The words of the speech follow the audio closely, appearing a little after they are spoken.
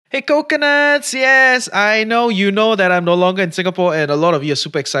Hey coconuts, yes, I know you know that I'm no longer in Singapore and a lot of you are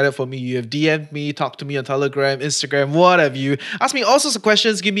super excited for me. You have DM'd me, talked to me on Telegram, Instagram, what have you. Asked me all sorts of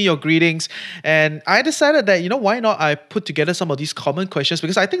questions, give me your greetings. And I decided that, why not I put together some of these common questions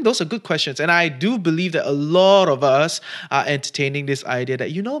because I think those are good questions. And I do believe that a lot of us are entertaining this idea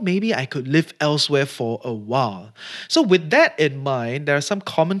that, maybe I could live elsewhere for a while. So with that in mind, there are some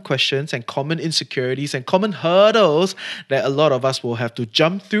common questions and common insecurities and common hurdles that a lot of us will have to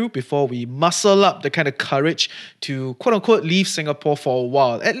jump through before we muscle up the kind of courage to quote unquote leave Singapore for a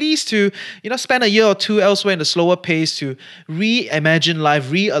while, at least to spend a year or two elsewhere in a slower pace to reimagine life,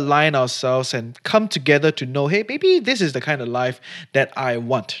 realign ourselves and come together to know, hey, maybe this is the kind of life that I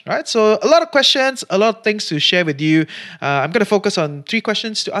want, right? So a lot of questions, a lot of things to share with you. I'm going to focus on 3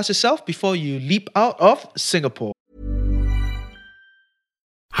 questions to ask yourself before you leap out of Singapore.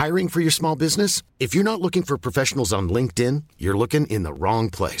 Hiring for your small business? If you're not looking for professionals on LinkedIn, you're looking in the wrong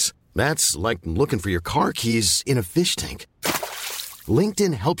place. That's like looking for your car keys in a fish tank.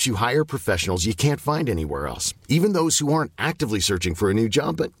 LinkedIn helps you hire professionals you can't find anywhere else, even those who aren't actively searching for a new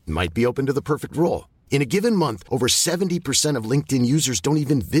job but might be open to the perfect role. In a given month, over 70% of LinkedIn users don't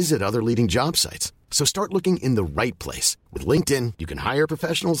even visit other leading job sites. So start looking in the right place. With LinkedIn, you can hire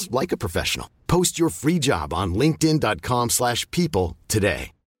professionals like a professional. Post your free job on linkedin.com/people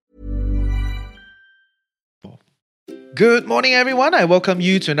today. Good morning, everyone. I welcome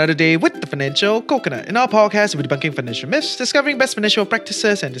you to another day with the Financial Coconut. In our podcast, we're debunking financial myths, discovering best financial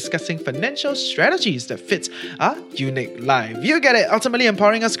practices, and discussing financial strategies that fits our unique life. You get it. Ultimately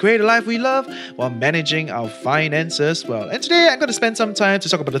empowering us to create a life we love while managing our finances well. And today, I'm going to spend some time to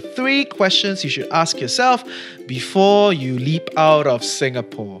talk about the 3 questions you should ask yourself before you leap out of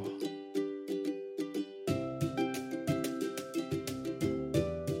Singapore.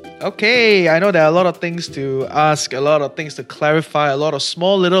 Okay, I know there are a lot of things to ask, a lot of things to clarify, a lot of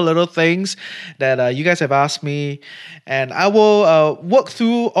small little things that you guys have asked me. And I will work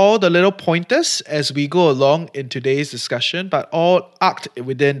through all the little pointers as we go along in today's discussion, but all arced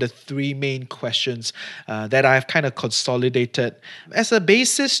within the 3 main questions that I've kind of consolidated as a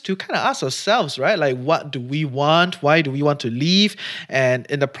basis to kind of ask ourselves, right? Like, what do we want? Why do we want to leave? And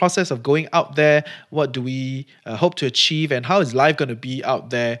in the process of going out there, what do we hope to achieve? And how is life going to be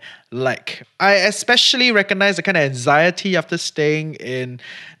out there? Like, I especially recognize the kind of anxiety after staying in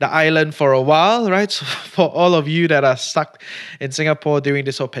the island for a while, right? So for all of you that are stuck in Singapore during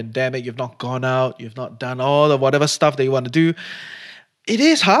this whole pandemic, you've not gone out, you've not done all of whatever stuff that you want to do. It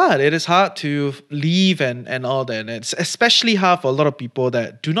is hard. It is hard to leave and all that. And it's especially hard for a lot of people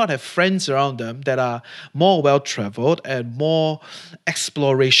that do not have friends around them that are more well-traveled and more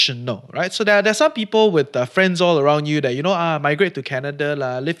explorational, right? So there are some people with friends all around you that, migrate to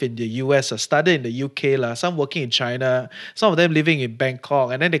Canada, live in the US, study in the UK, some working in China, some of them living in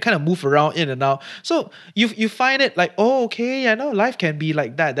Bangkok, and then they kind of move around in and out. So you find it like, oh, okay, I know life can be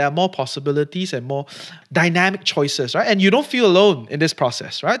like that. There are more possibilities and more dynamic choices, right? And you don't feel alone in this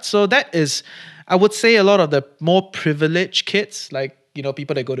process, right? So that is, I would say, a lot of the more privileged kids, like,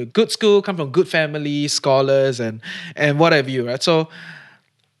 people that go to good school, come from good families, scholars, and what have you, right? So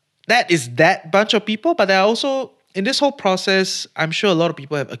that is that bunch of people, but there are also, in this whole process, I'm sure a lot of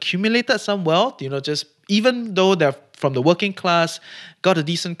people have accumulated some wealth, just even though they're from the working class, got a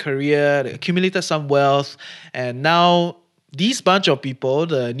decent career, they accumulated some wealth, and now these bunch of people,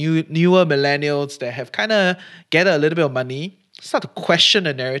 the newer millennials that have kind of gathered a little bit of money, start to question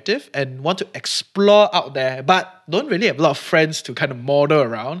the narrative and want to explore out there, but don't really have a lot of friends to kind of model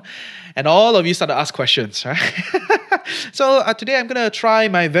around. And all of you start to ask questions, right? So today I'm going to try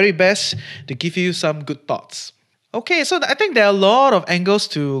my very best to give you some good thoughts. Okay, so I think there are a lot of angles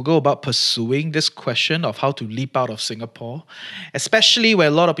to go about pursuing this question of how to leap out of Singapore, especially where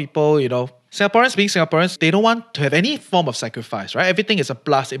a lot of people, Singaporeans being Singaporeans, they don't want to have any form of sacrifice, right? Everything is a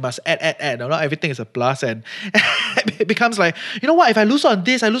plus. It must add. Not everything is a plus. And it becomes like, what? If I lose on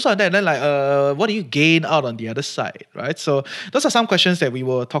this, I lose on that. And then what do you gain out on the other side, right? So those are some questions that we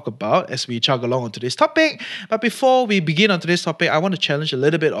will talk about as we chug along on today's topic. But before we begin on today's topic, I want to challenge a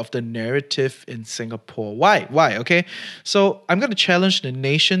little bit of the narrative in Singapore. Why? Okay. So I'm going to challenge the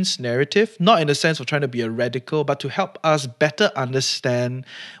nation's narrative, not in the sense of trying to be a radical, but to help us better understand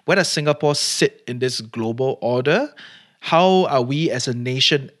where does Singapore sit in this global order? How are we as a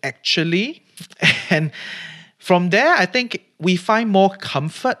nation actually? And from there, I think we find more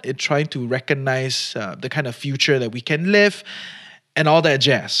comfort in trying to recognize the kind of future that we can live and all that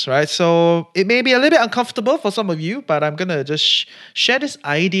jazz, right? So it may be a little bit uncomfortable for some of you, but I'm going to just share this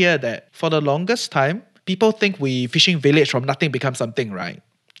idea that for the longest time, people think we fishing village from nothing becomes something, right?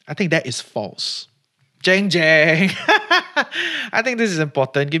 I think that is false. Jeng Jeng. I think this is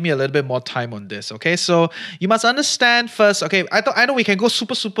important. Give me a little bit more time on this, okay? So you must understand first, okay, I know we can go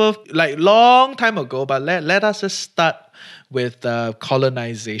super, like long time ago, but let us just start with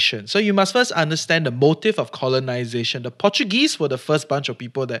colonization. So you must first understand the motive of colonization. The Portuguese were the first bunch of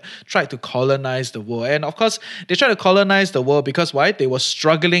people that tried to colonize the world. And of course, they tried to colonize the world because why? They were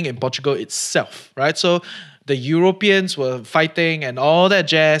struggling in Portugal itself, right? So the Europeans were fighting and all that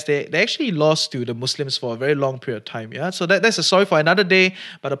jazz. They actually lost to the Muslims for a very long period of time. Yeah, so that's a story for another day.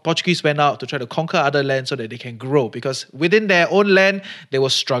 But the Portuguese went out to try to conquer other lands so that they can grow, because within their own land they were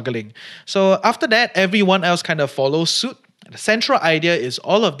struggling. So after that, everyone else kind of follows suit. The central idea is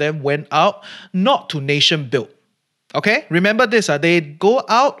all of them went out not to nation build. Okay, remember this. They go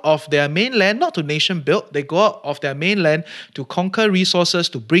out of their mainland, not to nation build. They go out of their mainland to conquer resources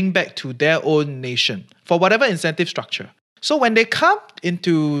to bring back to their own nation for whatever incentive structure. So when they come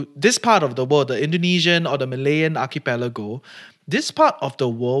into this part of the world, the Indonesian or the Malayan archipelago, this part of the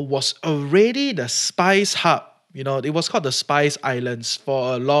world was already the spice hub. You know, it was called the Spice Islands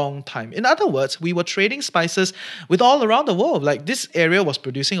for a long time. In other words, we were trading spices with all around the world. Like, this area was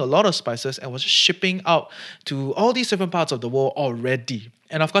producing a lot of spices and was shipping out to all these different parts of the world already.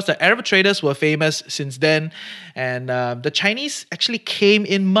 And of course, the Arab traders were famous since then. And the Chinese actually came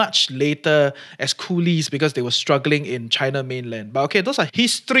in much later as coolies because they were struggling in China mainland. But okay, those are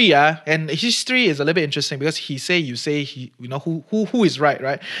history. And history is a little bit interesting because he say, you say, you know, who is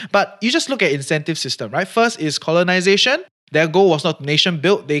right? But you just look at incentive system, right? First is colonization. Their goal was not nation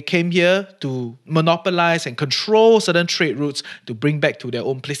built. They came here to monopolize and control certain trade routes to bring back to their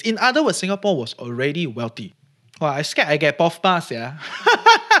own place. In other words, Singapore was already wealthy. Well, I scared I get puff pass, yeah.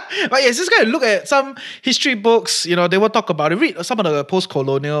 But yes, just gotta look at some history books, you know, they will talk about it. Read some of the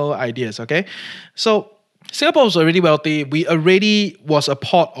post-colonial ideas, okay? So Singapore was already wealthy. We already was a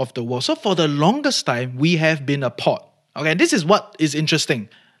port of the world. So for the longest time, we have been a port. Okay, and this is what is interesting.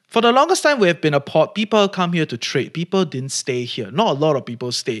 For the longest time, we have been a port. People come here to trade. People didn't stay here. Not a lot of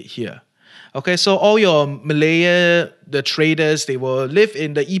people stayed here. Okay, so all your Malaya, the traders, they will live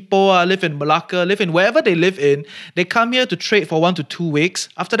in the Ipoh, live in Malacca, live in wherever they live in. They come here to trade for 1 to 2 weeks.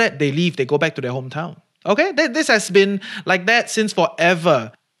 After that, they leave. They go back to their hometown. Okay, this has been like that since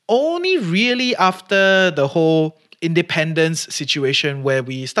forever. Only really after the whole independence situation where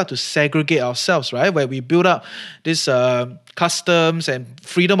we start to segregate ourselves, right? Where we build up this customs and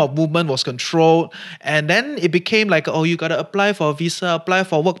freedom of movement was controlled. And then it became like, oh, you got to apply for a visa, apply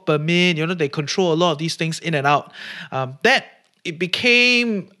for work permit. You know, they control a lot of these things in and out. That it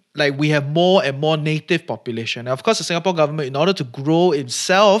became like we have more and more native population. Now, of course, the Singapore government, in order to grow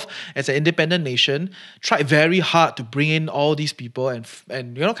itself as an independent nation, tried very hard to bring in all these people and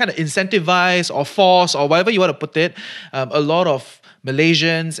you know, kind of incentivize or force or whatever you want to put it, a lot of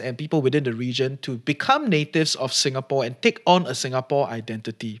Malaysians and people within the region to become natives of Singapore and take on a Singapore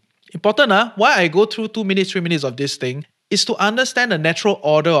identity. Important, why I go through 2 minutes, 3 minutes of this thing is to understand the natural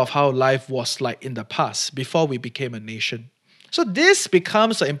order of how life was like in the past before we became a nation. So this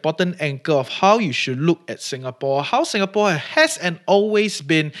becomes an important anchor of how you should look at Singapore, how Singapore has and always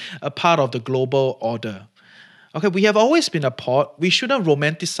been a part of the global order. Okay, we have always been a port. We shouldn't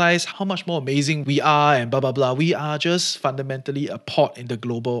romanticize how much more amazing we are and blah, blah, blah. We are just fundamentally a port in the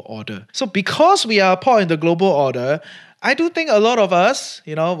global order. So because we are a port in the global order, I do think a lot of us,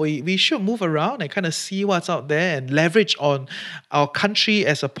 you know, we should move around and kind of see what's out there and leverage on our country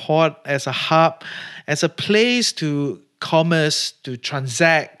as a port, as a hub, as a place to commerce, to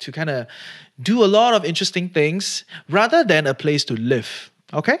transact, to kind of do a lot of interesting things rather than a place to live.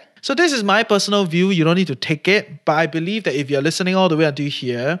 Okay? So this is my personal view. You don't need to take it. But I believe that if you're listening all the way until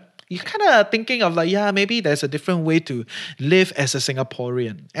here, you're kind of thinking of like, yeah, maybe there's a different way to live as a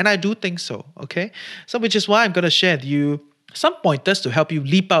Singaporean. And I do think so. Okay? So which is why I'm going to share with you some pointers to help you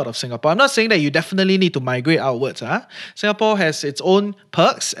leap out of Singapore. I'm not saying that you definitely need to migrate outwards. Singapore has its own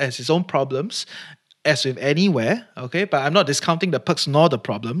perks, has its own problems, as with anywhere, okay? But I'm not discounting the perks nor the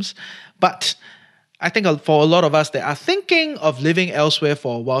problems. But I think for a lot of us that are thinking of living elsewhere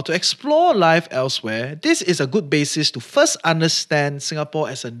for a while, to explore life elsewhere, this is a good basis to first understand Singapore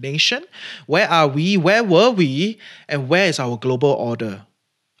as a nation. Where are we? Where were we? And where is our global order?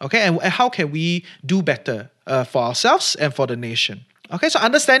 Okay, and how can we do better for ourselves and for the nation? Okay, so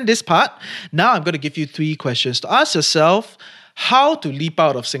understand this part. Now I'm going to give you 3 questions to ask yourself how to leap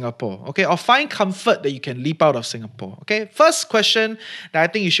out of Singapore, okay? Or find comfort that you can leap out of Singapore, okay? First question that I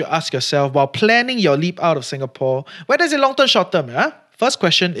think you should ask yourself while planning your leap out of Singapore, whether it's long-term, short-term, First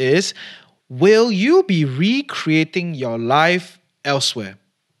question is, will you be recreating your life elsewhere?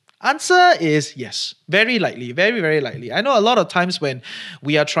 Answer is yes. Very likely, very, very likely. I know a lot of times when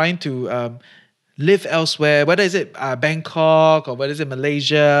we are trying to live elsewhere, whether is it Bangkok, or whether is it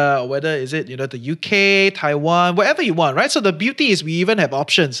Malaysia, or whether is it, the UK, Taiwan, wherever you want, right? So the beauty is we even have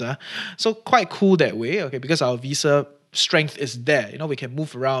options. So quite cool that way, okay, because our visa strength is there. We can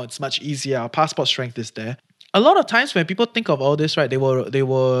move around. It's much easier. Our passport strength is there. A lot of times when people think of all this, right, they will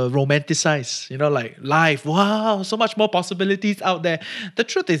romanticize, like life. Wow, so much more possibilities out there. The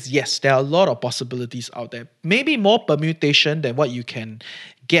truth is, yes, there are a lot of possibilities out there. Maybe more permutation than what you can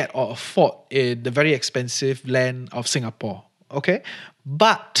get or afford in the very expensive land of Singapore. Okay,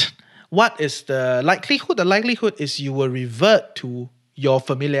 but what is the likelihood? The likelihood is you will revert to your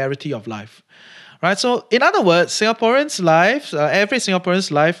familiarity of life. Right, so in other words, Singaporeans' lives, every Singaporean's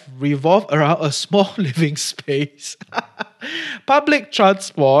life revolve around a small living space, public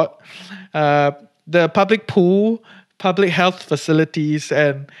transport, the public pool, public health facilities,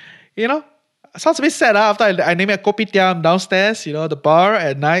 and sounds a bit sad after I name it kopitiam downstairs, the bar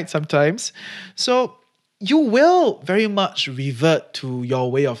at night sometimes. So you will very much revert to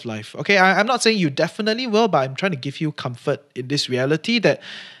your way of life. Okay, I'm not saying you definitely will, but I'm trying to give you comfort in this reality that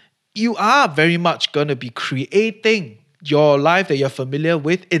you are very much going to be creating your life that you're familiar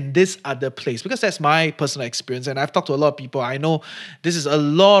with in this other place, because that's my personal experience, and I've talked to a lot of people. I know this is a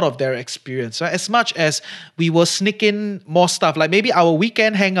lot of their experience, right? As much as we will sneak in more stuff, like maybe our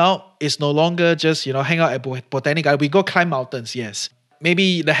weekend hangout is no longer just hang out at Botanic Garden. We go climb mountains, yes.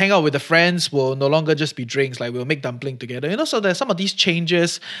 Maybe the hangout with the friends will no longer just be drinks, like we'll make dumpling together. So there's some of these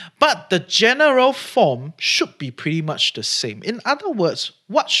changes, but the general form should be pretty much the same. In other words,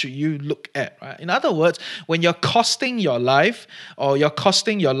 what should you look at, right? In other words, when you're costing your life, or you're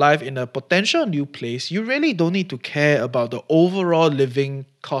costing your life in a potential new place, you really don't need to care about the overall living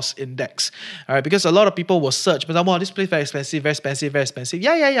cost index, all right? Because a lot of people will search, but this place very expensive, very expensive, very expensive.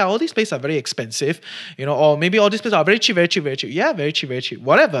 Yeah. All these places are very expensive, or maybe all these places are very cheap, very cheap, very cheap. Yeah, very cheap, very cheap,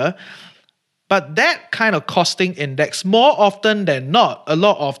 whatever. But that kind of costing index, more often than not, a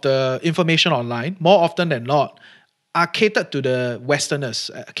lot of the information online, more often than not, are catered to the Westerners,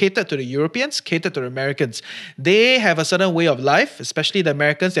 catered to the Europeans, catered to the Americans. They have a certain way of life, especially the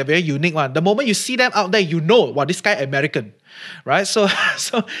Americans. They're very unique one. The moment you see them out there, wow, this guy American, right? So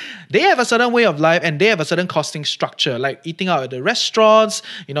they have a certain way of life, and they have a certain costing structure, like eating out at the restaurants,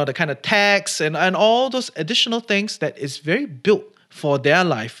 the kind of tax and all those additional things that is very built for their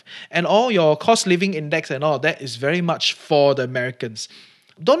life. And all your cost living index and all that is very much for the Americans.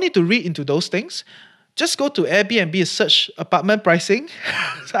 Don't need to read into those things. Just go to Airbnb, search apartment pricing,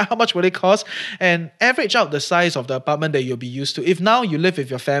 how much will it cost, and average out the size of the apartment that you'll be used to. If now you live with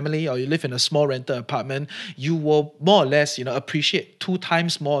your family or you live in a small rental apartment, you will more or less, appreciate 2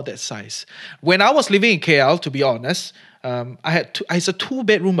 times more of that size. When I was living in KL, to be honest, it's a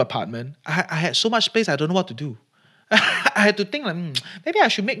 2-bedroom apartment. I had so much space, I don't know what to do. I had to think maybe I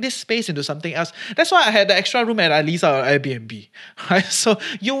should make this space into something else. That's why I had the extra room at Alisa or Airbnb. Right? So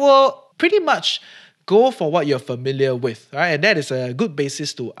you will pretty much go for what you're familiar with, right? And that is a good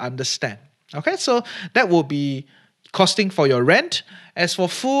basis to understand. Okay, so that will be costing for your rent. As for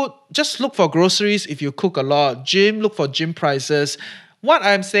food, just look for groceries if you cook a lot. Look for gym prices. What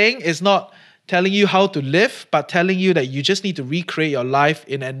I'm saying is not telling you how to live, but telling you that you just need to recreate your life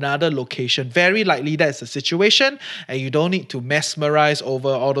in another location. Very likely that's the situation, and you don't need to mesmerize over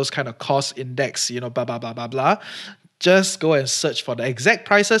all those kind of cost index, blah, blah, blah, blah, blah. Just go and search for the exact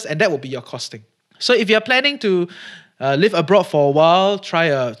prices, and that will be your costing. So if you're planning to live abroad for a while, try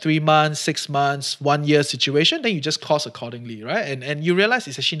a 3 months, 6 months, 1 year situation, then you just cost accordingly, right? And you realize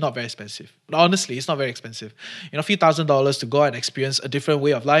it's actually not very expensive. Honestly, it's not very expensive. A few $1,000s to go and experience a different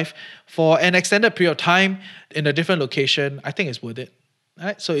way of life for an extended period of time in a different location, I think it's worth it,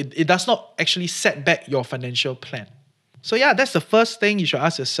 right? So it does not actually set back your financial plan. So yeah, that's the first thing you should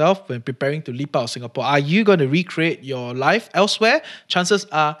ask yourself when preparing to leap out of Singapore. Are you going to recreate your life elsewhere? Chances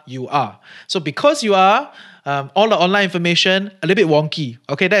are you are. So because you are, all the online information, a little bit wonky.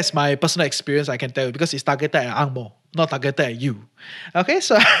 Okay, that's my personal experience, I can tell you, because it's targeted at Ang Mo, not targeted at you. Okay,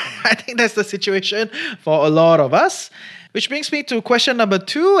 so I think that's the situation for a lot of us. Which brings me to question number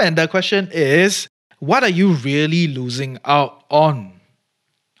 2, and the question is, what are you really losing out on?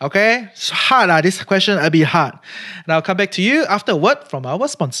 Okay, it's hard. This question a bit hard. And I'll come back to you after a word from our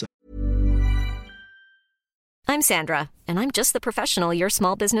sponsor. I'm Sandra, and I'm just the professional your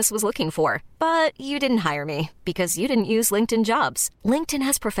small business was looking for. But you didn't hire me because you didn't use LinkedIn Jobs. LinkedIn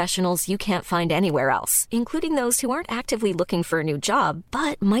has professionals you can't find anywhere else, including those who aren't actively looking for a new job,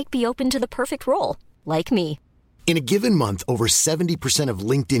 but might be open to the perfect role, like me. In a given month, over 70% of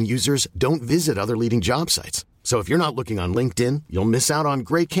LinkedIn users don't visit other leading job sites. So if you're not looking on LinkedIn, you'll miss out on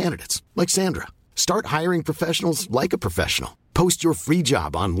great candidates like Sandra. Start hiring professionals like a professional. Post your free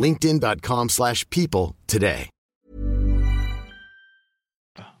job on linkedin.com/people today.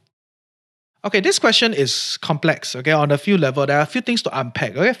 Okay, this question is complex, okay, on a few levels. There are a few things to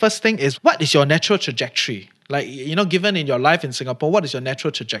unpack, okay? First thing is, what is your natural trajectory? Like, given in your life in Singapore, what is your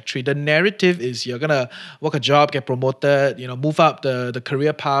natural trajectory? The narrative is you're going to work a job, get promoted, move up the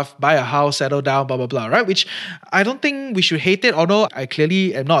career path, buy a house, settle down, blah, blah, blah, right? Which I don't think we should hate it, although I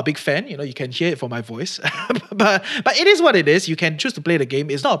clearly am not a big fan. You can hear it from my voice. but it is what it is. You can choose to play the game.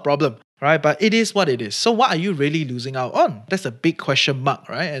 It's not a problem. Right, but it is what it is. So what are you really losing out on? That's a big question mark,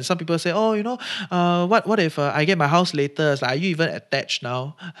 right? And some people say, oh, what if I get my house later? It's like, are you even attached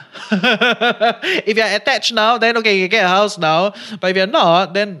now? If you're attached now, then okay, you get a house now. But if you're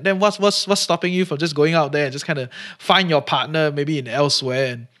not, then what's stopping you from just going out there and just kind of find your partner maybe in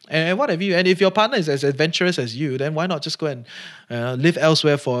elsewhere and what have you? And if your partner is as adventurous as you, then why not just go and live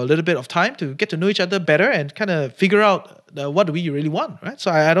elsewhere for a little bit of time to get to know each other better and kind of figure out what do we really want, right?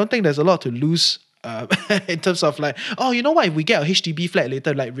 So I don't think there's a lot to lose in terms of like, oh, you know what? If we get a HDB flat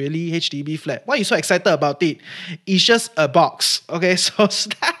later, like really HDB flat, why are you so excited about it? It's just a box, okay? So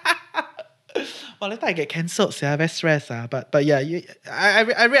well, later I get cancelled, so very stressed. But yeah,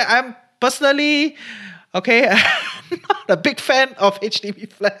 I'm personally. Okay, I'm not a big fan of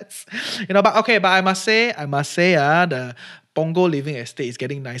HDB flats, but I must say, the Punggol Living Estate is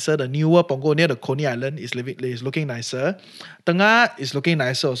getting nicer. The newer Punggol near the Coney Island is looking nicer. Tengah is looking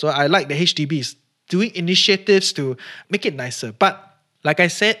nicer. So I like the HDBs doing initiatives to make it nicer. But like I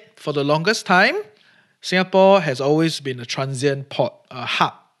said, for the longest time, Singapore has always been a transient port, a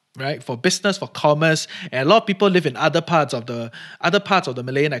hub, right, for business, for commerce, and a lot of people live in other parts of the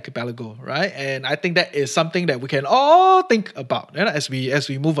Malayan archipelago, right? And I think that is something that we can all think about, as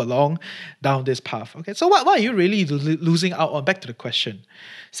we move along down this path. Okay, so what are you really losing out on? Back to the question: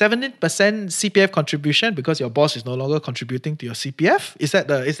 17% CPF contribution because your boss is no longer contributing to your CPF. Is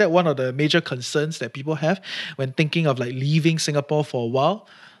that one of the major concerns that people have when thinking of like leaving Singapore for a while?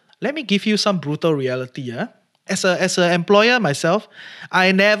 Let me give you some brutal reality, yeah. As an employer myself,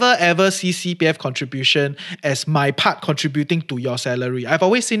 I never ever see CPF contribution as my part contributing to your salary. I've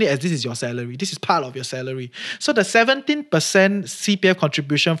always seen it as this is your salary. This is part of your salary. So the 17% CPF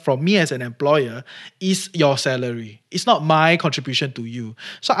contribution from me as an employer is your salary. It's not my contribution to you.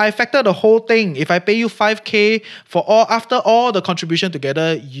 So I factor the whole thing. If I pay you 5K after all the contribution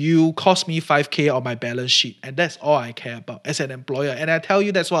together, you cost me 5K on my balance sheet. And that's all I care about as an employer. And I tell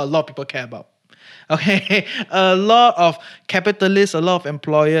you, that's what a lot of people care about. Okay, a lot of capitalists, a lot of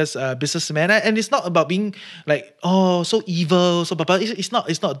employers, businessmen, and it's not about being like, oh, so evil, so blah. It's not.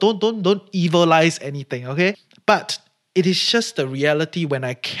 Don't evilize anything, okay? But it is just the reality when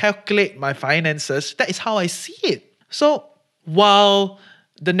I calculate my finances. That is how I see it. So while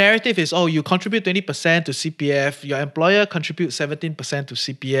the narrative is, oh, you contribute 20% to CPF, your employer contributes 17% to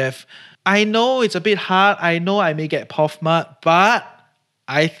CPF. I know it's a bit hard. I know I may get POFMAT, but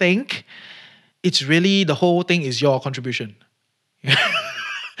I think it's really the whole thing is your contribution.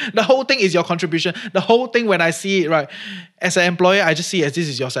 The whole thing is your contribution. The whole thing, when I see it, right, as an employer, I just see it as this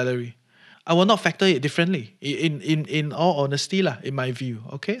is your salary. I will not factor it differently, in all honesty, in my view.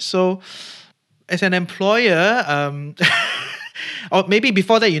 Okay, so as an employer, or maybe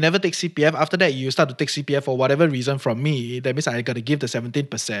before that you never take CPF. After that you start to take CPF for whatever reason from me. That means I got to give the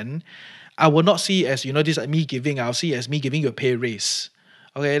 17%. I will not see as this is me giving. I'll see as me giving you a pay raise.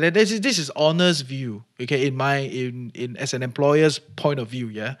 Okay, this is honest view. Okay, in as an employer's point of view,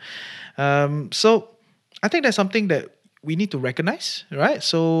 yeah. So I think that's something that we need to recognize, right?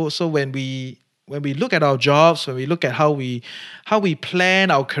 So when we look at our jobs, when we look at how we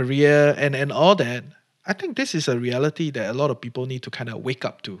plan our career and all that, I think this is a reality that a lot of people need to kind of wake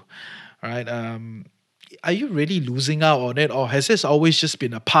up to, right? Are you really losing out on it, or has this always just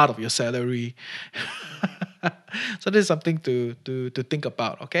been a part of your salary? So this is something to think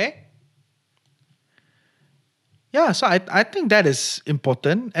about, okay? Yeah, so I think that is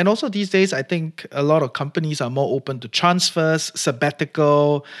important. And also these days, I think a lot of companies are more open to transfers,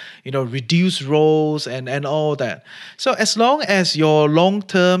 sabbatical, reduced roles and all that. So as long as your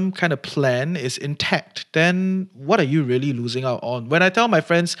long-term kind of plan is intact, then what are you really losing out on? When I tell my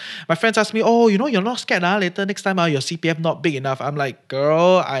friends ask me, oh, you're not scared later next time your CPF not big enough. I'm like,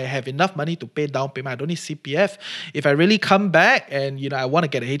 girl, I have enough money to pay down payment. I don't need CPF. If I really come back and, I want to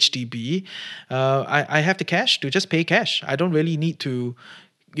get a HDB, I have the cash to just pay cash. I don't really need to,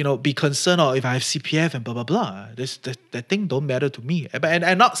 be concerned or if I have CPF and blah, blah, blah. That thing don't matter to me. And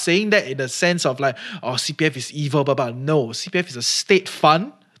I'm not saying that in the sense of like, oh, CPF is evil, blah, blah. No, CPF is a state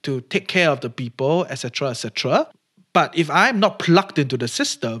fund to take care of the people, etc., etc. But if I'm not plugged into the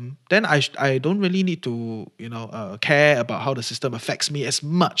system, then I don't really need to care about how the system affects me as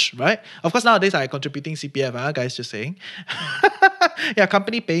much, right? Of course, nowadays I contributing CPF, guys, just saying. Yeah,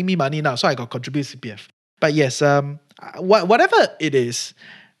 company paying me money now, so I got contribute CPF. But yes, whatever it is,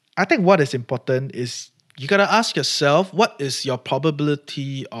 I think what is important is you gotta ask yourself, what is your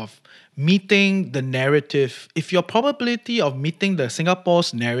probability of meeting the narrative? If your probability of meeting the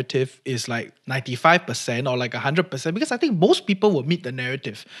Singapore's narrative is like 95% or like 100%, because I think most people will meet the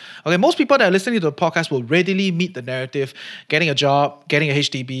narrative. Okay, most people that are listening to the podcast will readily meet the narrative, getting a job, getting a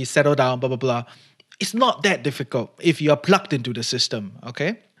HDB, settle down, blah, blah, blah. It's not that difficult if you're plugged into the system,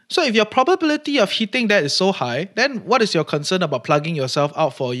 okay? So if your probability of hitting that is so high, then what is your concern about plugging yourself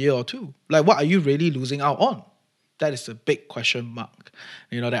out for a year or two? Like, what are you really losing out on? That is a big question mark,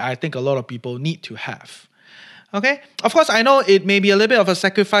 that I think a lot of people need to have. Okay? Of course, I know it may be a little bit of a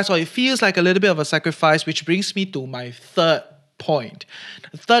sacrifice, or it feels like a little bit of a sacrifice, which brings me to my third point.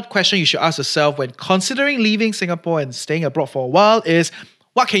 The third question you should ask yourself when considering leaving Singapore and staying abroad for a while is,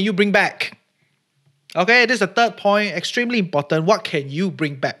 what can you bring back? Okay, this is the third point, extremely important. What can you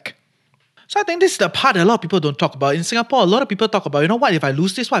bring back? So I think this is the part that a lot of people don't talk about. In Singapore, a lot of people talk about, what if I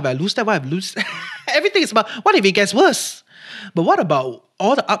lose this? What if I lose that? What if I lose... Everything is about, what if it gets worse? But what about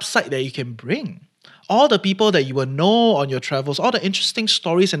all the upside that you can bring? All the people that you will know on your travels, all the interesting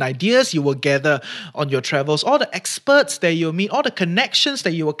stories and ideas you will gather on your travels, all the experts that you'll meet, all the connections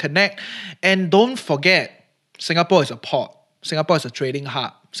that you will connect. And don't forget, Singapore is a port. Singapore is a trading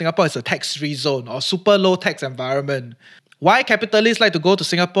hub. Singapore is a tax-free zone or super low tax environment. Why capitalists like to go to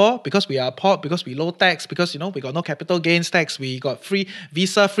Singapore? Because we are a port, because we low tax, because, we got no capital gains tax, we got free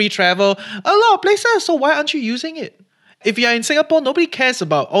visa, free travel, a lot of places. So why aren't you using it? If you're in Singapore, nobody cares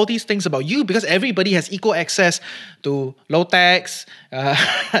about all these things about you because everybody has equal access to low tax,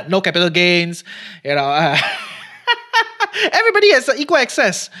 no capital gains, Everybody has equal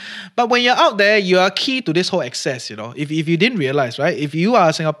access. But when you're out there, you are key to this whole access, If you didn't realize, right? If you are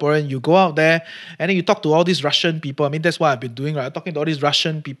a Singaporean, you go out there and then you talk to all these Russian people. I mean, that's what I've been doing, right? Talking to all these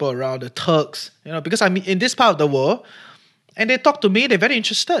Russian people around, the Turks, because I'm in this part of the world. And they talk to me, they're very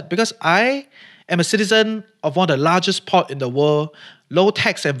interested because I am a citizen of one of the largest port in the world, low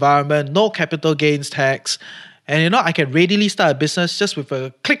tax environment, no capital gains tax. And I can readily start a business just with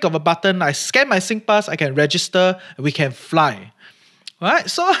a click of a button. I scan my SingPass, I can register, and we can fly. Right?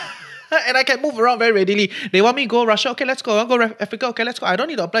 So, and I can move around very readily. They want me to go Russia, okay, let's go. I want to go Africa, okay, let's go. I don't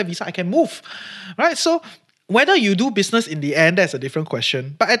need to apply visa, I can move. Right? So, whether you do business in the end, that's a different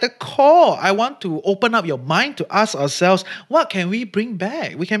question. But at the core, I want to open up your mind to ask ourselves, what can we bring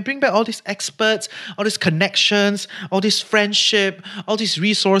back? We can bring back all these experts, all these connections, all this friendship, all these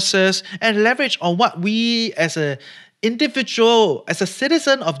resources, and leverage on what we as an individual, as a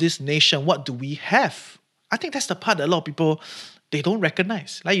citizen of this nation, what do we have? I think that's the part that a lot of people, they don't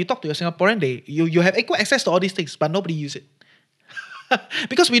recognize. Like you talk to a Singaporean, you have equal access to all these things, but nobody use it.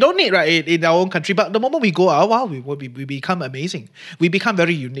 Because we don't need, right, in our own country. But the moment we go out, wow, we become amazing. We become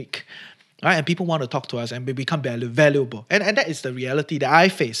very unique. Right? And people want to talk to us and we become valuable. And that is the reality that I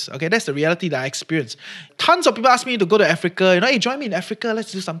face. Okay, that's the reality that I experience. Tons of people ask me to go to Africa. Hey, join me in Africa.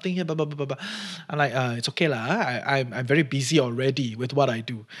 Let's do something here. Blah, blah, blah, blah. I'm like, it's okay lah. I'm very busy already with what I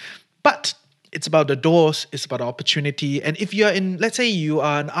do. But it's about the doors. It's about the opportunity. And if you're in, let's say you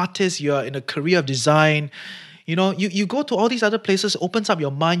are an artist, you are in a career of design, you go to all these other places, opens up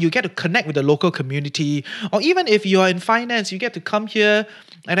your mind, you get to connect with the local community. Or even if you are in finance, you get to come here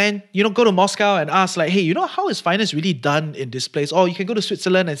and then, go to Moscow and ask like, hey, how is finance really done in this place? Or you can go to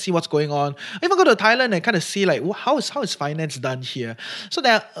Switzerland and see what's going on. Even go to Thailand and kind of see like, how is finance done here? So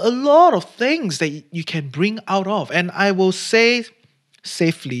there are a lot of things that you can bring out of. And I will say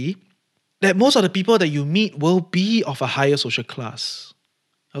safely that most of the people that you meet will be of a higher social class.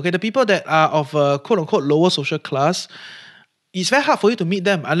 Okay, the people that are of a quote-unquote lower social class, it's very hard for you to meet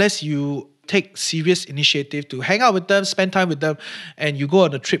them unless you take serious initiative to hang out with them, spend time with them, and you go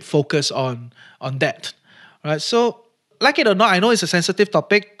on a trip focused on that. Right? So, like it or not, I know it's a sensitive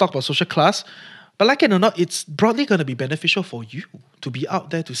topic, talk about social class, but like it or not, it's broadly going to be beneficial for you to be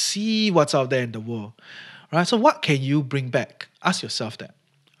out there, to see what's out there in the world. Right? So what can you bring back? Ask yourself that.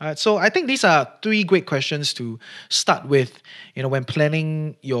 Alright, so I think these are three great questions to start with, when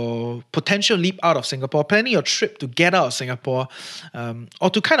planning your potential leap out of Singapore, planning your trip to get out of Singapore, or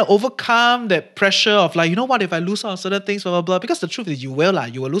to kind of overcome that pressure of like, what if I lose out on certain things, blah, blah, blah. Because the truth is you will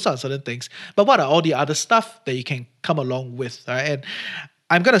lose out on certain things. But what are all the other stuff that you can come along with, right? And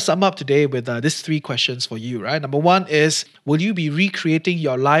I'm going to sum up today with these 3 questions for you, right? Number 1 is, will you be recreating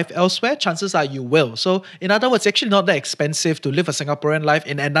your life elsewhere? Chances are you will. So, in other words, it's actually not that expensive to live a Singaporean life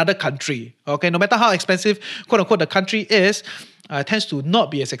in another country. Okay, no matter how expensive, quote unquote, the country is, it tends to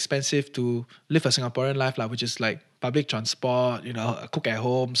not be as expensive to live a Singaporean life, which is like public transport, cook at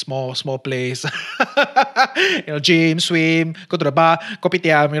home, small place, gym, swim, go to the bar,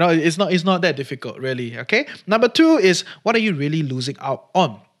 kopitiam, it's not that difficult, really, okay? Number 2 is, what are you really losing out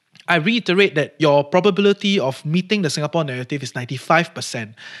on? I reiterate that your probability of meeting the Singapore narrative is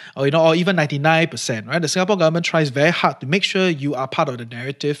 95%, or even 99%, right? The Singapore government tries very hard to make sure you are part of the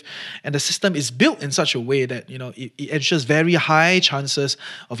narrative, and the system is built in such a way that, it ensures very high chances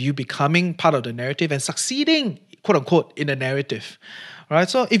of you becoming part of the narrative and succeeding, quote unquote, in the narrative. Right,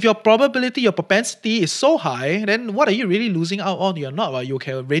 so if your propensity is so high, then what are you really losing out on? You're not, right? You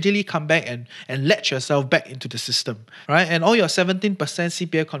can readily come back and let yourself back into the system, right? And all your 17%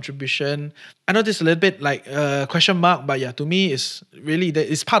 CPF contribution, I know this is a little bit like a question mark, but yeah, to me, it's really,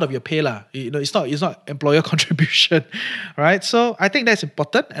 it's part of your pay lah. It's not employer contribution, right? So I think that's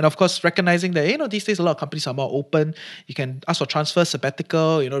important. And of course, recognizing that, these days a lot of companies are more open. You can ask for transfer,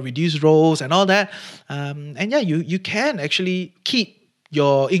 sabbatical, reduce roles and all that. And yeah, you can actually keep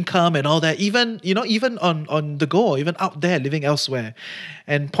your income and all that, even on the go, or even out there living elsewhere.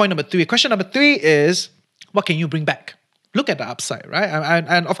 And question number 3 is, what can you bring back? Look at the upside, right?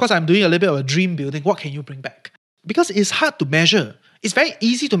 And of course, I'm doing a little bit of a dream building. What can you bring back? Because it's hard to measure. It's very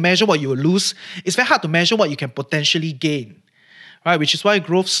easy to measure what you will lose. It's very hard to measure what you can potentially gain, right? Which is why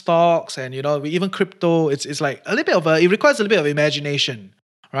growth stocks and, even crypto, it's like a little bit of it requires a little bit of imagination,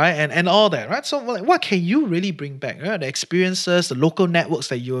 right? And all that, right? So what can you really bring back? Right? The experiences, the local networks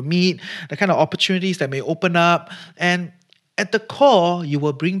that you will meet, the kind of opportunities that may open up. And at the core, you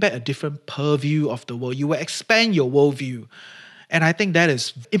will bring back a different purview of the world. You will expand your worldview. And I think that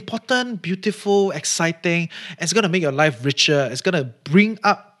is important, beautiful, exciting. And it's going to make your life richer. It's going to bring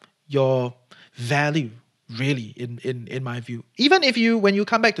up your value, really, in my view. Even when you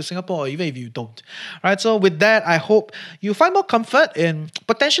come back to Singapore, or even if you don't. Right? So with that, I hope you find more comfort in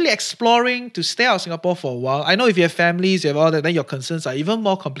potentially exploring to stay out of Singapore for a while. I know if you have families, you have all that, then your concerns are even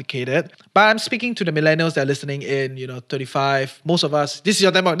more complicated. But I'm speaking to the millennials that are listening in, 35. Most of us, this is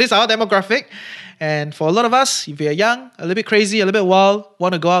our demographic. And for a lot of us, if you're young, a little bit crazy, a little bit wild,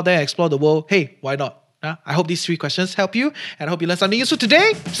 want to go out there and explore the world, hey, why not? I hope these 3 questions help you, and I hope you learned something useful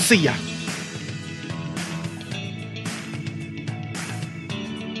today. See ya!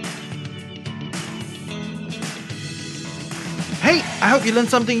 Hey, I hope you learned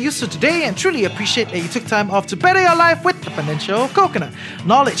something useful today and truly appreciate that you took time off to better your life with the Financial Coconut.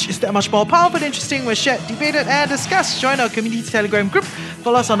 Knowledge is that much more powerful and interesting when shared, debated and discussed. Join our community Telegram group,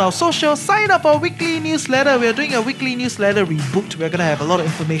 follow us on our socials, sign up for our weekly newsletter. We are doing a weekly newsletter reboot. We're going to have a lot of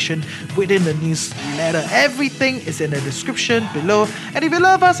information within the newsletter. Everything is in the description below. And if you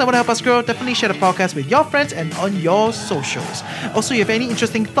love us and want to help us grow, definitely share the podcast with your friends and on your socials. Also, if you have any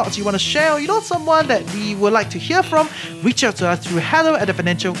interesting thoughts you want to share, or you know someone that we would like to hear from, reach out to us through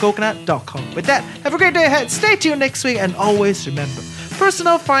hello@thefinancialcoconut.com. With that, have a great day ahead. Stay tuned next week, and always remember,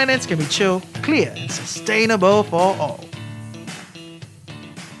 personal finance can be chill, clear, and sustainable for all.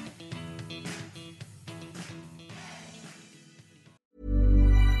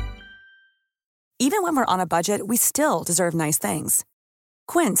 Even when we're on a budget, we still deserve nice things.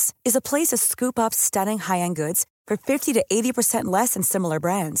 Quince is a place to scoop up stunning high-end goods for 50 to 80% less than similar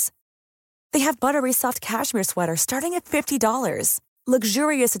brands. They have buttery soft cashmere sweaters starting at $50,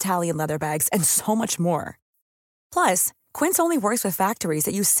 luxurious Italian leather bags, and so much more. Plus, Quince only works with factories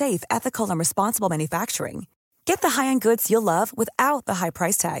that use safe, ethical, and responsible manufacturing. Get the high-end goods you'll love without the high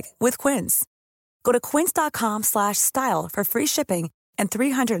price tag with Quince. Go to quince.com/style for free shipping and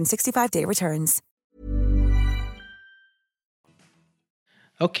 365-day returns.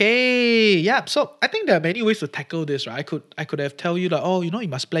 Okay, yeah. So I think there are many ways to tackle this, right? I could have tell you that, you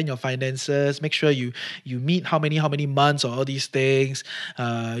must plan your finances, make sure you meet how many months or all these things.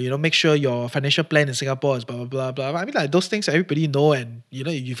 Make sure your financial plan in Singapore is blah blah blah blah. I mean, like those things everybody know, and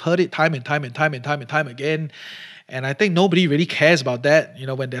you've heard it time and time again. And I think nobody really cares about that.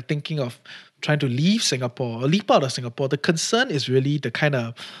 When they're thinking of trying to leave Singapore or leap out of Singapore, the concern is really the kind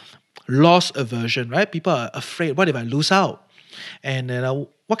of loss aversion, right? People are afraid. What if I lose out? And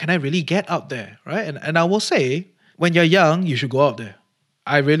what can I really get out there, right? And I will say, when you're young, you should go out there.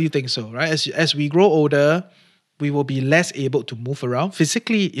 I really think so, right? As we grow older, we will be less able to move around.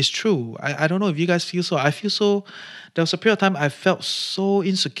 Physically, it's true. I don't know if you guys feel so. I feel so. There was a period of time I felt so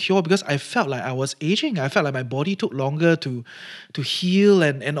insecure because I felt like I was aging. I felt like my body took longer to heal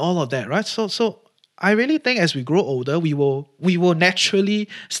and all of that, right? So I really think as we grow older, we will naturally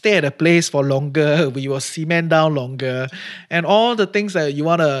stay at a place for longer. We will cement down longer, and all the things that you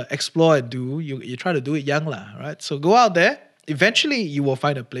want to explore and do, you try to do it young, lah, right? So go out there. Eventually, you will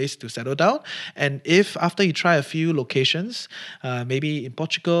find a place to settle down. And if after you try a few locations, maybe in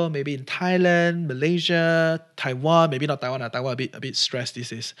Portugal, maybe in Thailand, Malaysia, Taiwan, maybe not Taiwan, Taiwan a bit stressed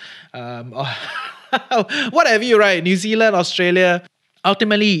these days. Or what have you, right? New Zealand, Australia.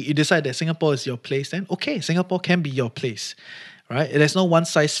 Ultimately, you decide that Singapore is your place, then okay, Singapore can be your place, right? There's no one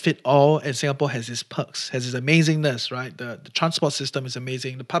size fit all, and Singapore has its perks, has its amazingness, right? The transport system is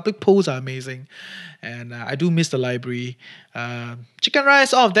amazing, the public pools are amazing, and I do miss the library. Chicken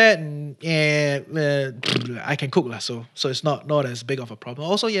rice, all of that, I can cook, so it's not as big of a problem.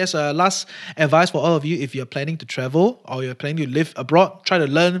 Also, yes, last advice for all of you: if you're planning to travel or you're planning to live abroad, try to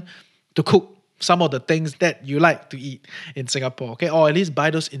learn to cook some of the things that you like to eat in Singapore, okay? Or at least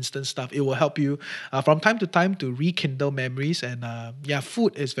buy those instant stuff. It will help you from time to time to rekindle memories. And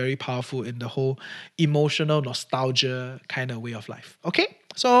food is very powerful in the whole emotional nostalgia kind of way of life, okay?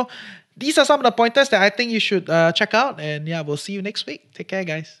 So these are some of the pointers that I think you should check out. And we'll see you next week. Take care,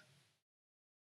 guys.